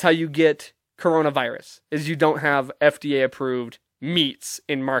 that's how you get coronavirus, is you don't have FDA-approved meats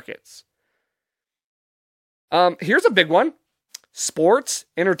in markets. Here's a big one. Sports,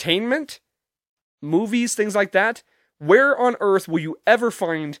 entertainment, movies, things like that. Where on earth will you ever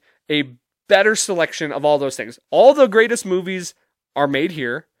find a better selection of all those things? All the greatest movies are made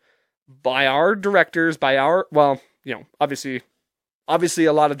here by our directors, obviously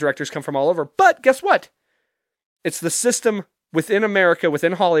a lot of directors come from all over, but guess what? It's the system within America,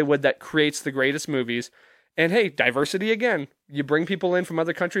 within Hollywood, that creates the greatest movies. And hey, diversity again. You bring people in from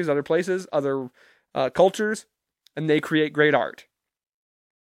other countries, other places, other cultures, and they create great art.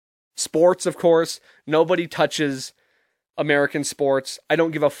 Sports, of course. Nobody touches American sports. I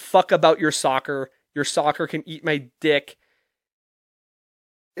don't give a fuck about your soccer. Your soccer can eat my dick.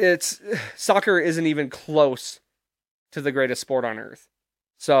 Soccer isn't even close to the greatest sport on earth.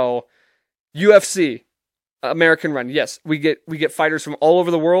 So, UFC, American run. Yes, we get fighters from all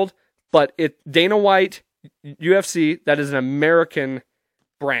over the world, but Dana White, UFC, that is an American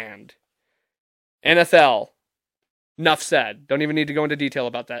brand. NFL, enough said. Don't even need to go into detail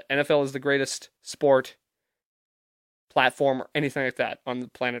about that. NFL is the greatest sport, platform, or anything like that on the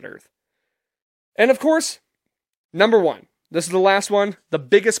planet Earth. And of course, number one. This is the last one, the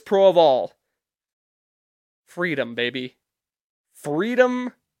biggest pro of all. Freedom, baby.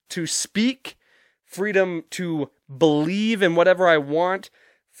 Freedom to speak, freedom to believe in whatever I want,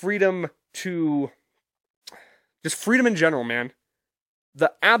 freedom in general, man.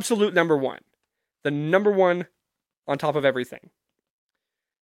 The absolute number one. The number one on top of everything.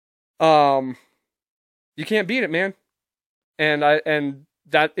 You can't beat it, man. And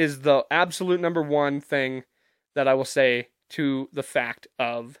that is the absolute number one thing that I will say to the fact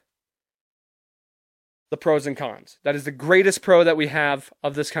of the pros and cons. That is the greatest pro that we have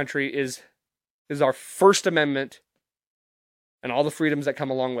of this country is our First Amendment and all the freedoms that come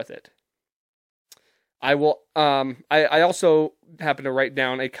along with it. I will. I also happen to write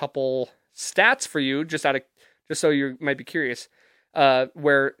down a couple stats for you, just so you might be curious,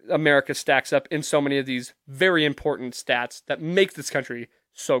 where America stacks up in so many of these very important stats that make this country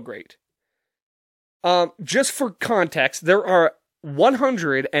so great. Just for context, there are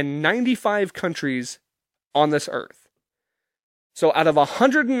 195 countries on this earth. So out of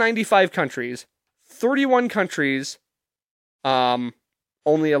 195 countries, 31 countries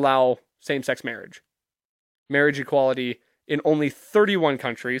only allow same-sex marriage. Marriage equality in only 31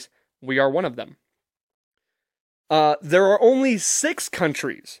 countries. We are one of them. There are only 6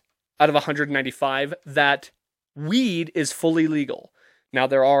 countries out of 195 that weed is fully legal. Now,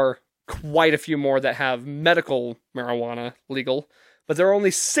 there are quite a few more that have medical marijuana legal, but there are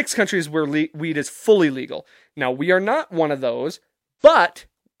only 6 countries where weed is fully legal. Now, we are not one of those, but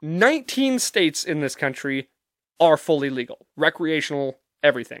 19 states in this country are fully legal. Recreational,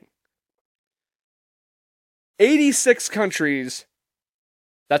 everything. 86 countries,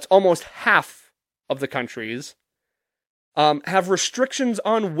 that's almost half of the countries, have restrictions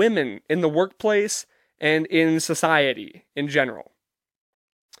on women in the workplace and in society in general.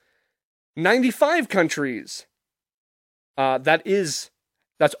 95 countries.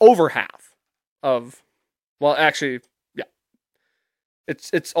 That's over half of. Well, actually, yeah,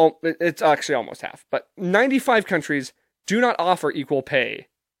 it's actually almost half. But 95 countries do not offer equal pay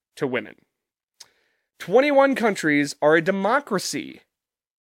to women. 21 countries are a democracy,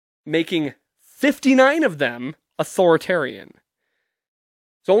 making 59 of them authoritarian.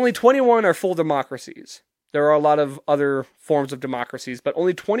 So only 21 are full democracies. There are a lot of other forms of democracies, but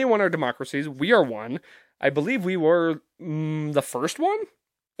only 21 are democracies. We are one. I believe we were the first one.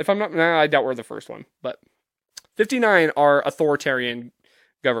 If I'm not, I doubt we're the first one, but 59 are authoritarian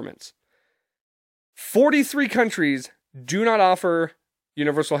governments. 43 countries do not offer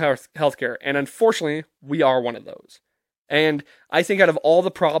universal health care, and unfortunately, we are one of those. And I think out of all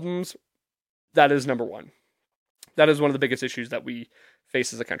the problems, that is number one. That is one of the biggest issues that we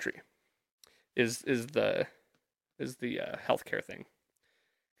face as a country. Is the healthcare thing,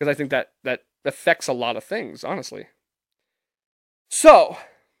 because I think that affects a lot of things, honestly. So,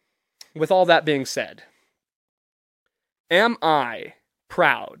 with all that being said, am I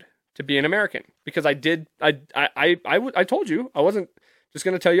proud to be an American? Because I told you I wasn't just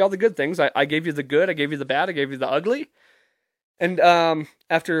going to tell you all the good things. I gave you the good, I gave you the bad, I gave you the ugly, and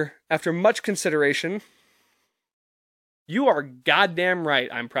after much consideration, you are goddamn right.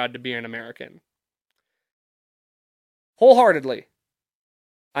 I'm proud to be an American. Wholeheartedly.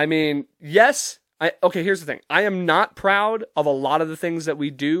 I mean, yes. Okay, here's the thing. I am not proud of a lot of the things that we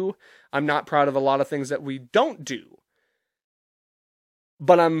do. I'm not proud of a lot of things that we don't do.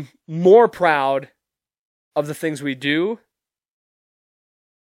 But I'm more proud of the things we do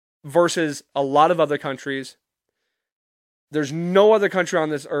versus a lot of other countries. There's no other country on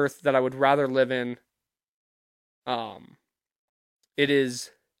this earth that I would rather live in. It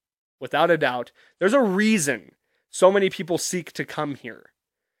is, without a doubt, there's a reason so many people seek to come here.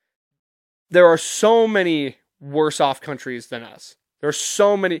 There are so many worse off countries than us. There are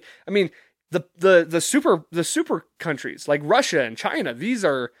so many. I mean, the super countries like Russia and China. These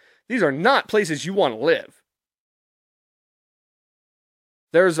are not places you want to live.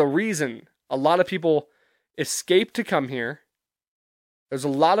 There's a reason a lot of people escape to come here. There's a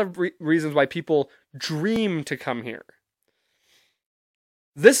lot of reasons why people dream to come here.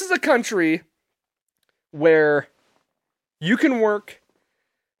 This is a country where you can work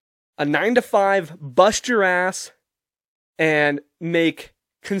a 9-to-5, bust your ass, and make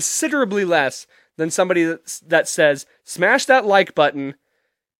considerably less than somebody that says, smash that like button,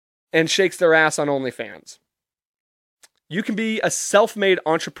 and shakes their ass on OnlyFans. You can be a self-made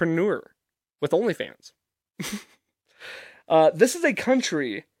entrepreneur with OnlyFans. This is a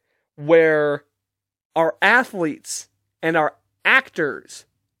country where our athletes and our actors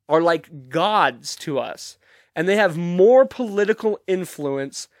are like gods to us, and they have more political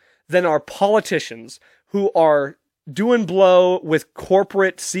influence than our politicians, who are doing blow with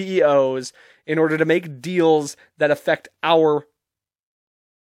corporate CEOs in order to make deals that affect our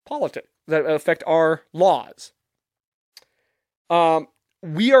politics, that affect our laws.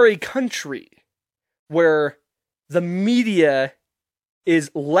 We are a country where the media is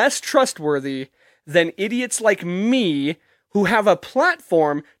less trustworthy than idiots like me who have a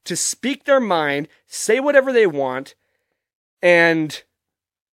platform to speak their mind, say whatever they want, and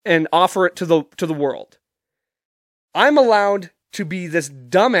offer it to the world. I'm allowed to be this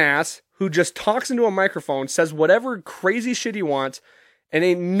dumbass who just talks into a microphone, says whatever crazy shit he wants, and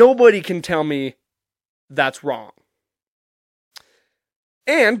ain't nobody can tell me that's wrong.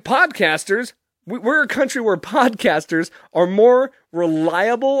 And podcasters, we're a country where podcasters are more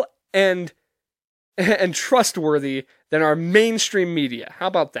reliable and trustworthy than our mainstream media. How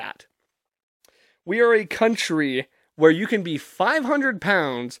about that? We are a country where you can be 500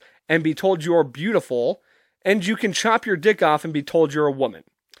 pounds and be told you're beautiful, and you can chop your dick off and be told you're a woman.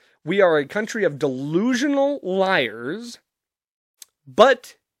 We are a country of delusional liars,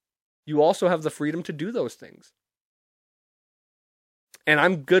 but you also have the freedom to do those things. And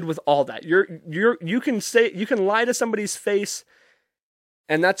I'm good with all that. You can lie to somebody's face,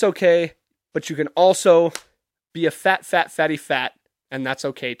 and that's okay. But you can also be a fatty fat, and that's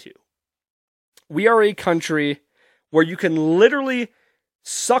okay too. We are a country where you can literally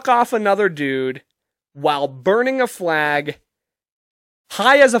suck off another dude while burning a flag,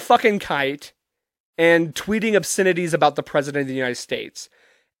 high as a fucking kite, and tweeting obscenities about the President of the United States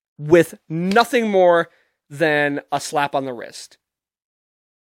with nothing more than a slap on the wrist.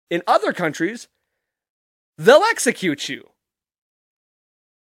 In other countries, they'll execute you.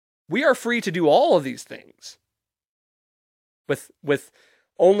 We are free to do all of these things with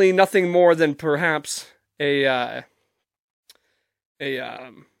only nothing more than perhaps a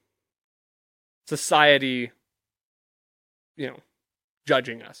society,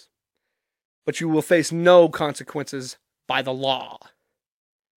 judging us. But you will face no consequences by the law.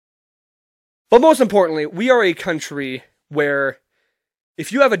 But most importantly, we are a country where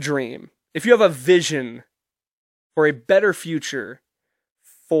if you have a dream, if you have a vision for a better future,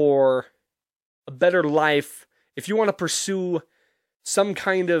 for a better life, if you want to pursue some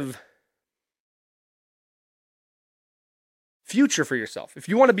kind of future for yourself, if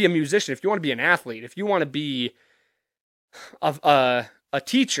you want to be a musician, if you want to be an athlete, if you want to be a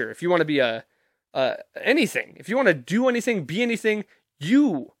teacher, if you want to be anything, if you want to do anything, be anything,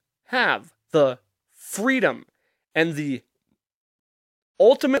 you have the freedom and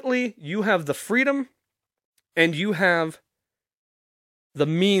ultimately you have the freedom and you have the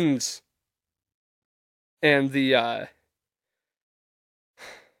means and I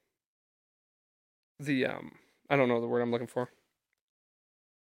don't know the word I'm looking for.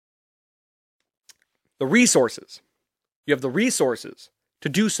 The resources. You have the resources to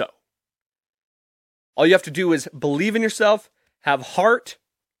do so. All you have to do is believe in yourself, have heart,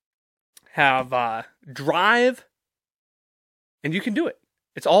 have drive, and you can do it.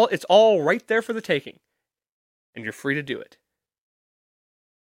 It's all right there for the taking, and you're free to do it.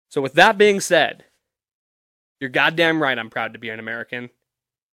 So with that being said, you're goddamn right I'm proud to be an American.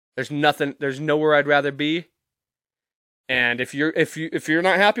 There's nowhere I'd rather be. And if you're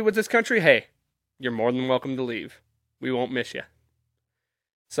not happy with this country, hey, you're more than welcome to leave. We won't miss you.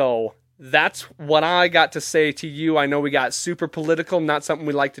 So that's what I got to say to you. I know we got super political, not something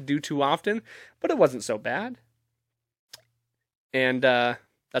we like to do too often, but it wasn't so bad. And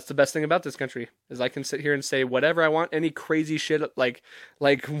that's the best thing about this country, is I can sit here and say whatever I want, any crazy shit like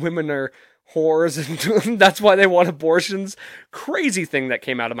women are whores and that's why they want abortions. Crazy thing that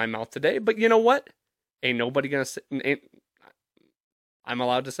came out of my mouth today. But you know what? Ain't nobody gonna say, I'm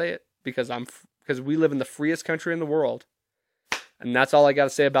allowed to say it because we live in the freest country in the world. And that's all I got to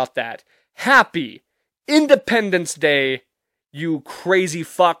say about that. Happy Independence Day, you crazy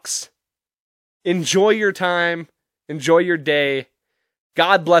fucks. Enjoy your time. Enjoy your day.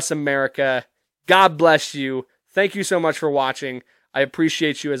 God bless America. God bless you. Thank you so much for watching. I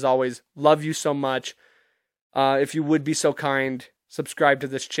appreciate you as always. Love you so much. If you would be so kind, subscribe to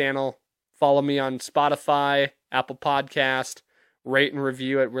this channel. Follow me on Spotify, Apple Podcast. Rate and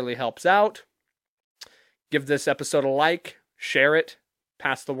review. It really helps out. Give this episode a like. Share it.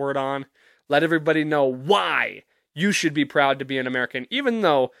 Pass the word on. Let everybody know why you should be proud to be an American. Even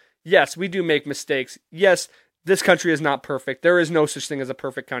though, yes, we do make mistakes. Yes, this country is not perfect. There is no such thing as a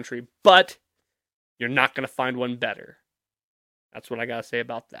perfect country. But you're not going to find one better. That's what I got to say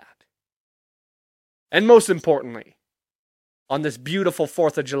about that. And most importantly, on this beautiful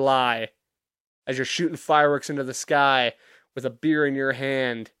 4th of July, as you're shooting fireworks into the sky with a beer in your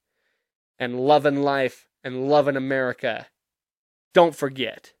hand and loving life and loving America, don't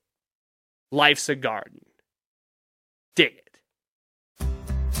forget, life's a garden. Dig it.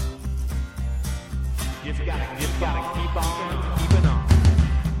 Just gotta keep on